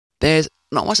There's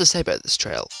not much to say about this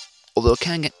trail, although it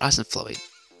can get nice and flowy,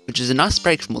 which is a nice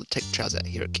break from all the tech trails out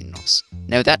here at Kinross.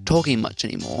 Now without talking much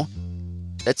anymore,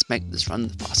 let's make this run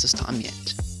the fastest time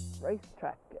yet. Race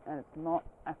track, and it's not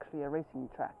actually a racing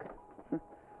track, so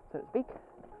to speak.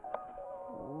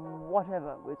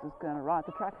 Whatever, we're just going to ride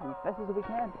the track as best as we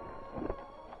can.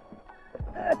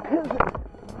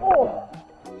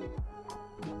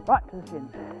 Right to the shin.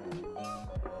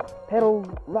 Pedal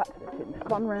right to the shin.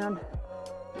 Spun round,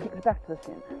 kicks back to the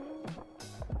shin.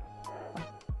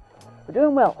 We're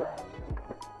doing well.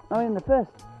 Not in the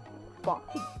first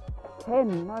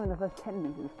 10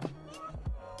 meters,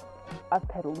 I've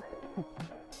pedaled.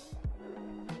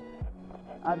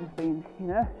 I've just been,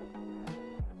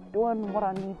 doing what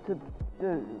I need to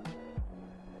do.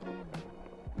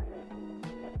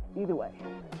 Either way.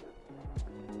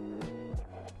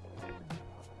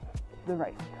 The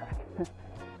race track. It's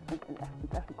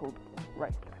actually called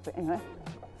race track, but anyway.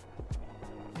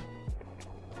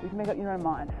 You can make up your own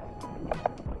mind.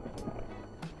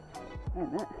 Wait a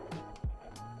minute.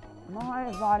 Am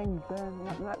I riding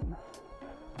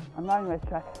I'm riding race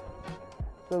track.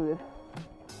 It's all good.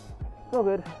 It's all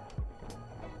good.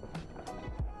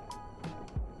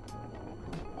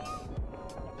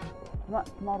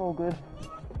 It's not all good.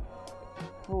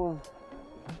 Full of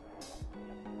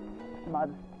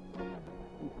mud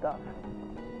and stuff.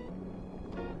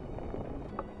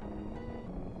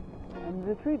 And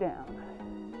there's a tree down.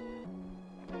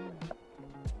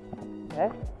 Okay.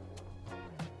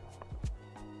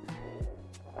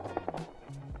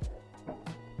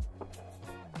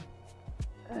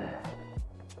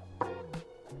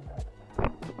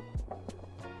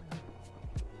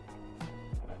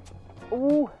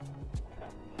 Ooh,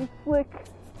 she's slick.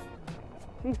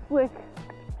 She's slick.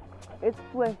 It's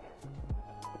slick.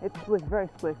 It's slick, very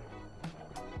slick.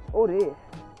 Oh dear.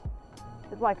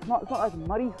 It's not like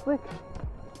muddy slick.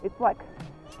 It's like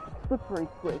slippery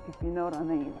slick, if you know what I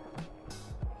mean.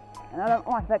 And I don't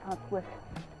like that kind of slick.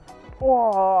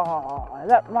 Oh,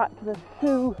 that right to the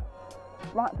shoe,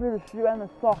 right through the shoe and the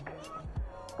sock.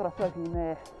 Got a soak in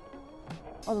there.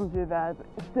 Wasn't too bad, but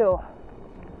still,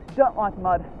 don't like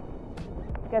mud.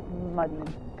 Gets muddy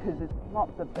because it's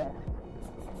not the best.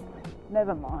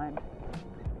 Never mind.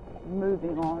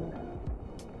 Moving on.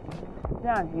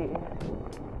 Down here.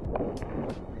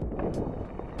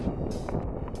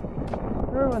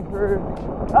 Through and through.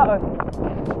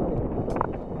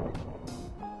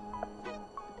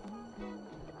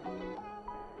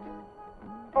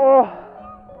 Oh!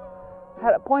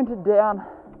 Had it pointed down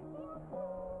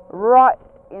right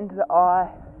into the eye.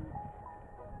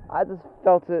 I just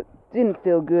felt it. Didn't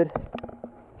feel good.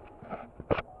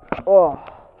 Oh.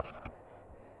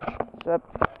 Should I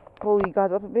pull you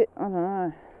guys up a bit? I don't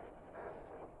know.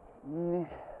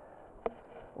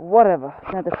 Whatever.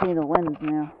 I have to clean the lens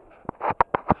now.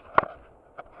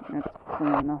 That's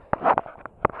clean enough.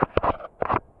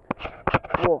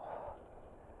 Oh.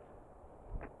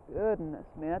 Goodness,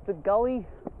 man. That's a gully.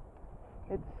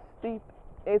 It's steep.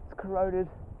 It's corroded.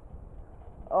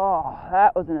 Oh,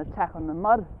 that was an attack on the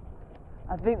mud.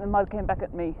 I think the mud came back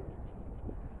at me.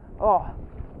 Oh,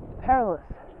 perilous.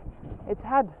 It's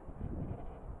had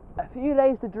a few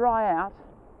days to dry out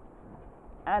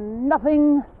and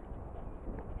nothing.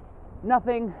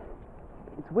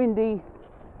 It's windy.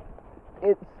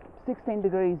 It's 16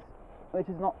 degrees, which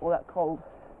is not all that cold.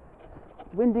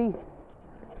 It's windy.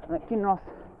 I'm at Kinross,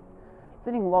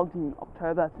 sitting logged in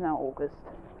October. It's now August,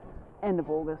 end of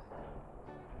August.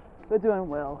 We're doing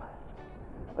well.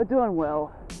 We're doing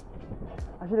well.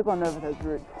 I should have gone over those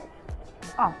routes.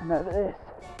 I'm over this.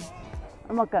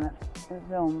 I'm not gonna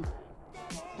film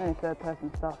any third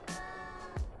person stuff.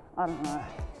 I don't know.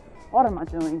 What am I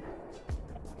doing?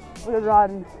 We're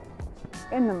riding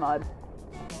in the mud.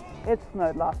 It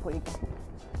snowed last week.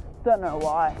 Don't know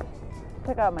why.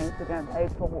 Check out my Instagram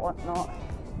page for whatnot.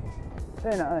 Who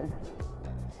knows?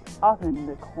 I'll send in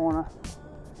the corner.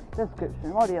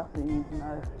 Description. What else do you need to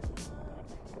know?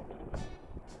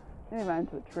 Then ran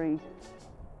into a tree.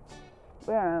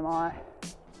 Where am I?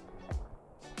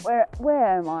 Where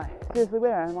am I? Seriously,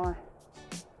 where am I?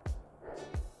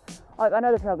 Like, I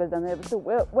know the trail goes down there, but still,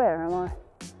 where am I?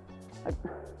 Like,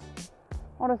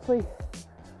 honestly,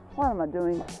 what am I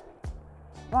doing?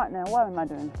 Right now, what am I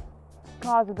doing?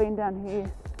 Cars have been down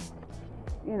here,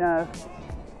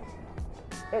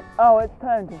 it's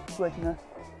turned to slickness.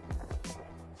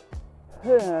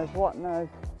 Who knows, what knows?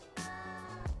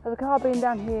 Has a car been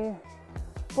down here?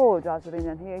 Four drives have been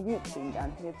down here, Utes been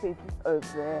down here, Pete's over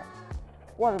there.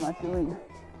 What am I doing?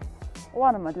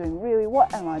 What am I doing? Really,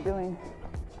 what am I doing?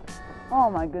 Oh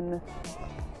my goodness.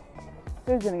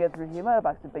 Who's going to get through here?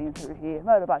 Motorbikes have been through here.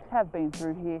 Motorbikes have been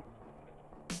through here.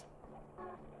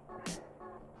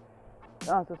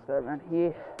 Let's just go around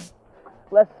here.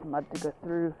 Less mud to go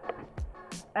through.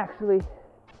 Actually,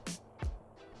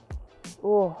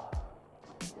 oh,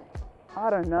 I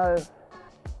don't know.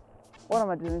 What am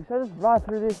I doing? Should I just ride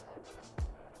through this?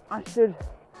 I should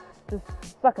just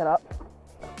suck it up.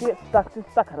 If you get stuck,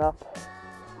 just suck it up.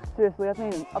 Seriously, I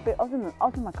was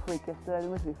in my creek yesterday. I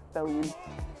literally fell in.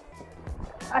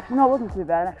 Actually, no, it wasn't too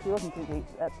bad. Actually, it wasn't too deep,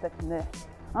 that section there.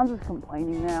 I'm just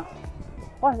complaining now.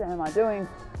 What am I doing?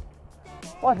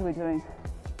 What are we doing?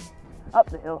 Up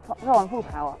the hill. Go on, full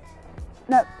power.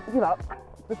 No, give up.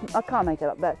 I can't make it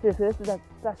up that. Seriously,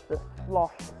 that's the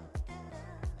slosh.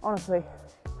 Honestly,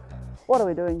 what are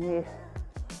we doing here?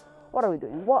 What are we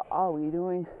doing? What are we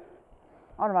doing?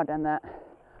 I want to write down that.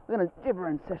 We're going to gibber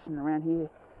in session around here.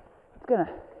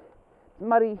 It's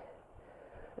muddy.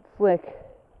 It's slick.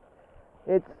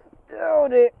 It's, oh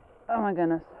dear. Oh my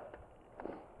goodness.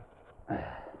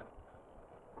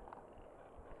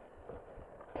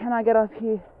 Can I get up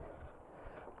here?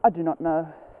 I do not know.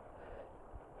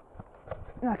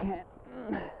 I can't.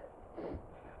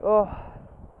 Oh.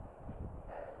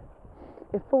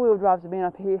 If four-wheel drives have been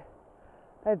up here,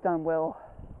 they've done well.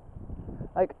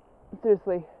 Like,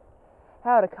 seriously,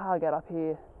 how would a car get up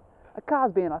here? A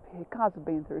car's been up here, cars have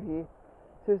been through here.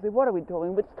 Seriously, what are we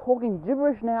doing? We're just talking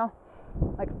gibberish now.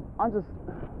 Like, I'm just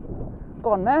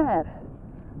gone mad.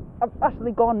 I've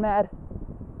actually gone mad.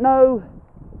 No.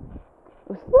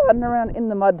 We're sliding around in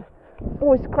the mud,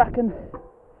 voice cracking.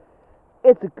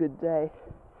 It's a good day.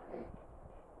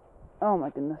 Oh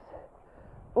my goodness.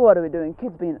 What are we doing?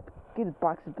 Kids'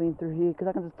 bikes have been through here because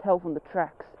I can just tell from the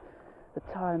tracks, the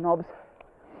tyre knobs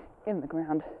in the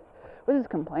ground. We're just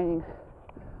complaining.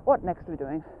 What next are we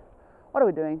doing? What are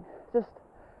we doing?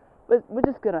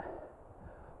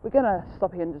 We're gonna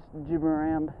stop here and just gibber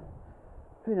around.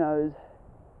 Who knows?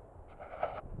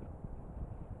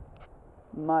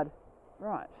 Mud.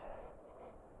 Right.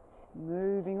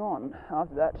 Moving on.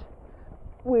 After that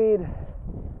weird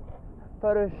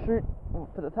photo shoot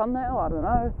for the thumbnail, I don't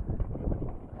know.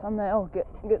 Thumbnail,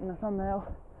 getting the thumbnail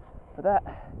for that.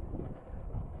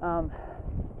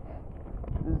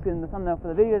 Just getting the thumbnail for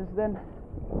the video just then.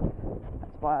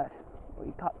 That's why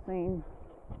we cut scene.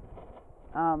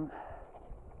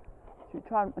 Should we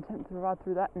try and attempt to ride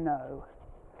through that? No.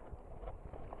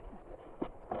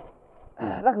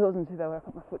 Luckily it wasn't too bad where I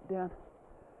put my foot down.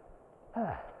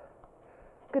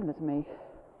 Goodness me.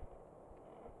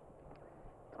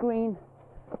 It's green,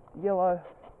 yellow.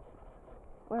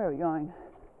 Where are we going?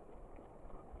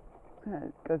 I'm going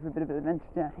to go for a bit of an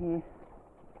adventure down here.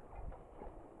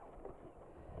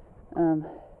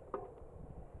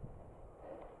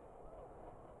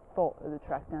 Thought there's a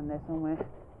track down there somewhere.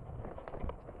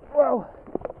 Whoa!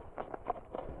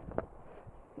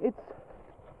 It's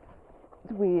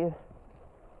weird.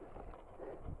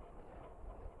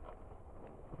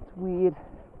 It's weird.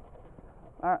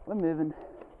 Alright, we're moving.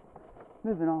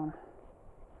 Moving on.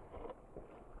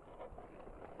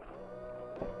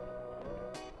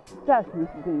 It's sad for this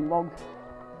is getting logged.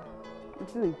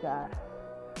 It's really sad.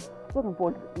 Looking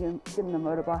forward to getting the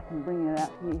motorbike and bringing it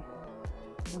out here.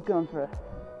 I'm going for a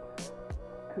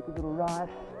quick little ride.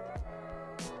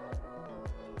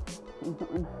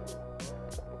 Something.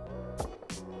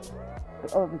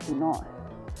 But obviously not.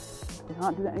 We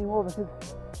can't do that anymore because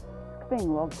it's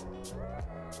being logged.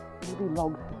 It'll be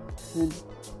logged soon.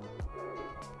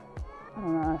 I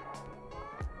don't know.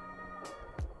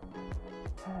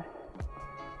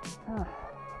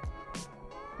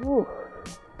 Ooh,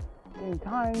 getting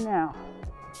tiring now.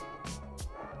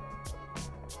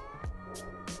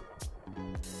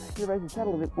 I should raise the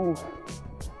saddle a bit more.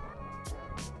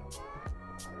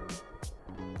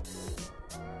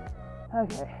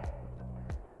 Okay,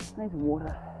 I need some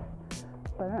water,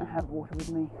 but I don't have water with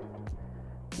me.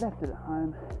 Left it at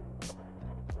home.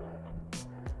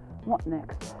 What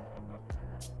next?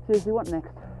 Seriously, what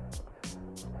next?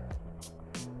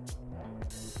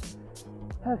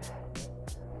 Okay.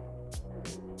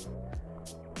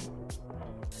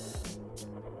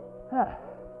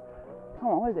 Come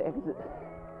on, where's the exit?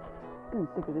 I'm getting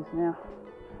sick of this now.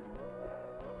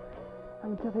 I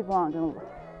can tell people aren't going to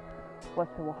watch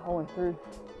the whole way through.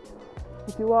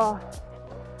 If you are,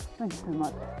 thank you so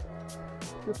much.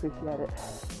 Do appreciate it.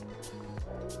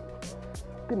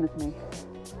 Goodness me.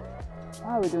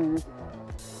 Why are we doing this?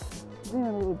 We're doing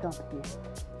a little jump here.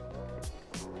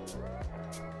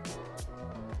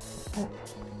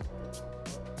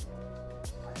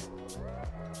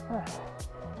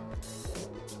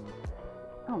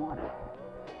 Come on.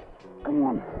 Come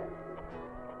on.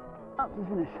 Up to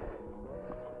finish.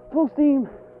 Full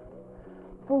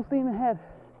steam ahead.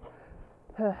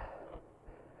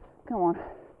 Come on,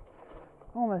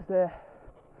 almost there.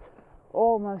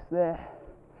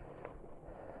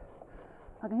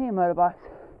 I can hear motorbikes.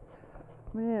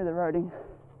 We're near the road.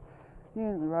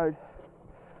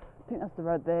 I think that's the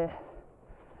road there.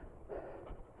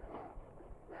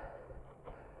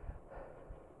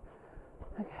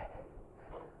 Okay,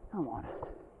 come on.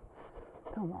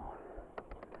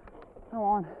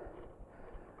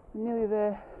 We're nearly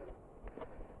there.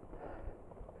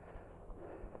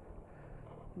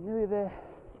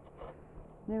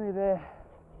 Nearly there.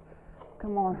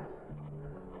 Come on.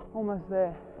 Almost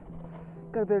there.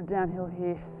 Got a bit of downhill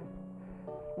here.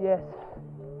 Yes.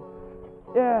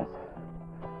 A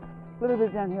little bit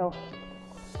of downhill.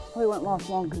 Probably won't last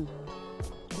long because,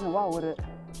 why would it?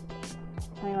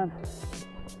 Hang on.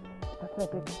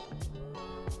 Pathetic.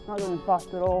 Not going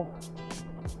fast at all.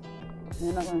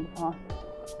 Yeah, not going fast.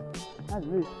 That's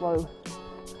really slow.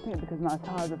 I think because my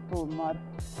tires are full of mud.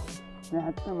 And I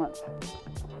had so much,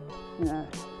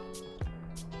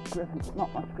 grip,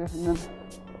 not much grip in them.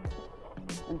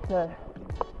 And so,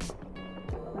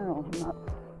 they're all nuts.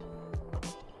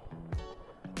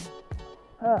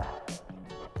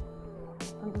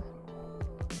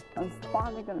 I'm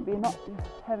finally going to be not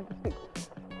having to speak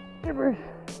gibberish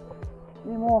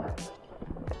anymore.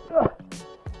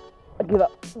 I give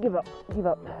up.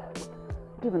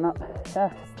 Giving up.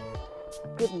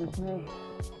 Goodness me.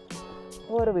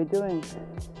 What are we doing?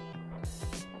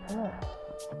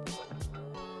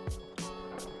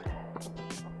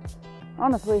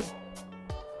 Honestly,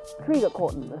 tree got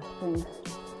caught in this thing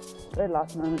very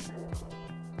last moment.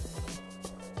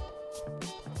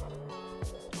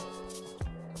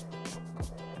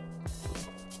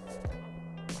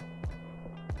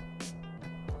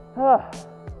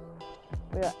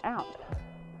 We are out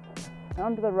and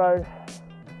onto the road.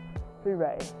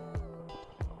 Hooray.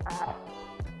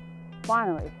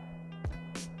 Finally,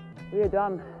 we are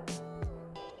done.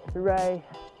 Hooray.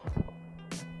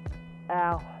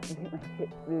 Ow, I hit my hip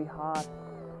really hard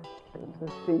because I'm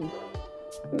so thin.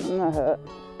 That hurt.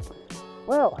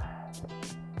 Well,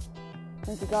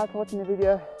 thank you guys for watching the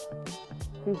video.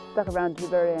 If you stuck around to the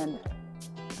very end,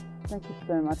 thank you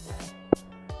so much.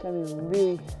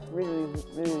 We really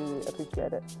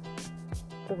appreciate it.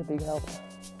 Such a big help.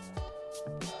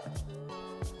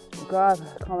 Subscribe,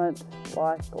 comment,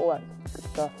 like, all that good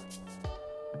stuff.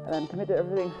 And then commit to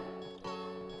everything.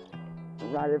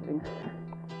 Write everything.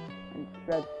 And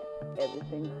shred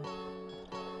everything.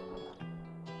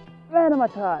 Man, am I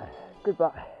tired.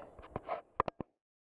 Goodbye.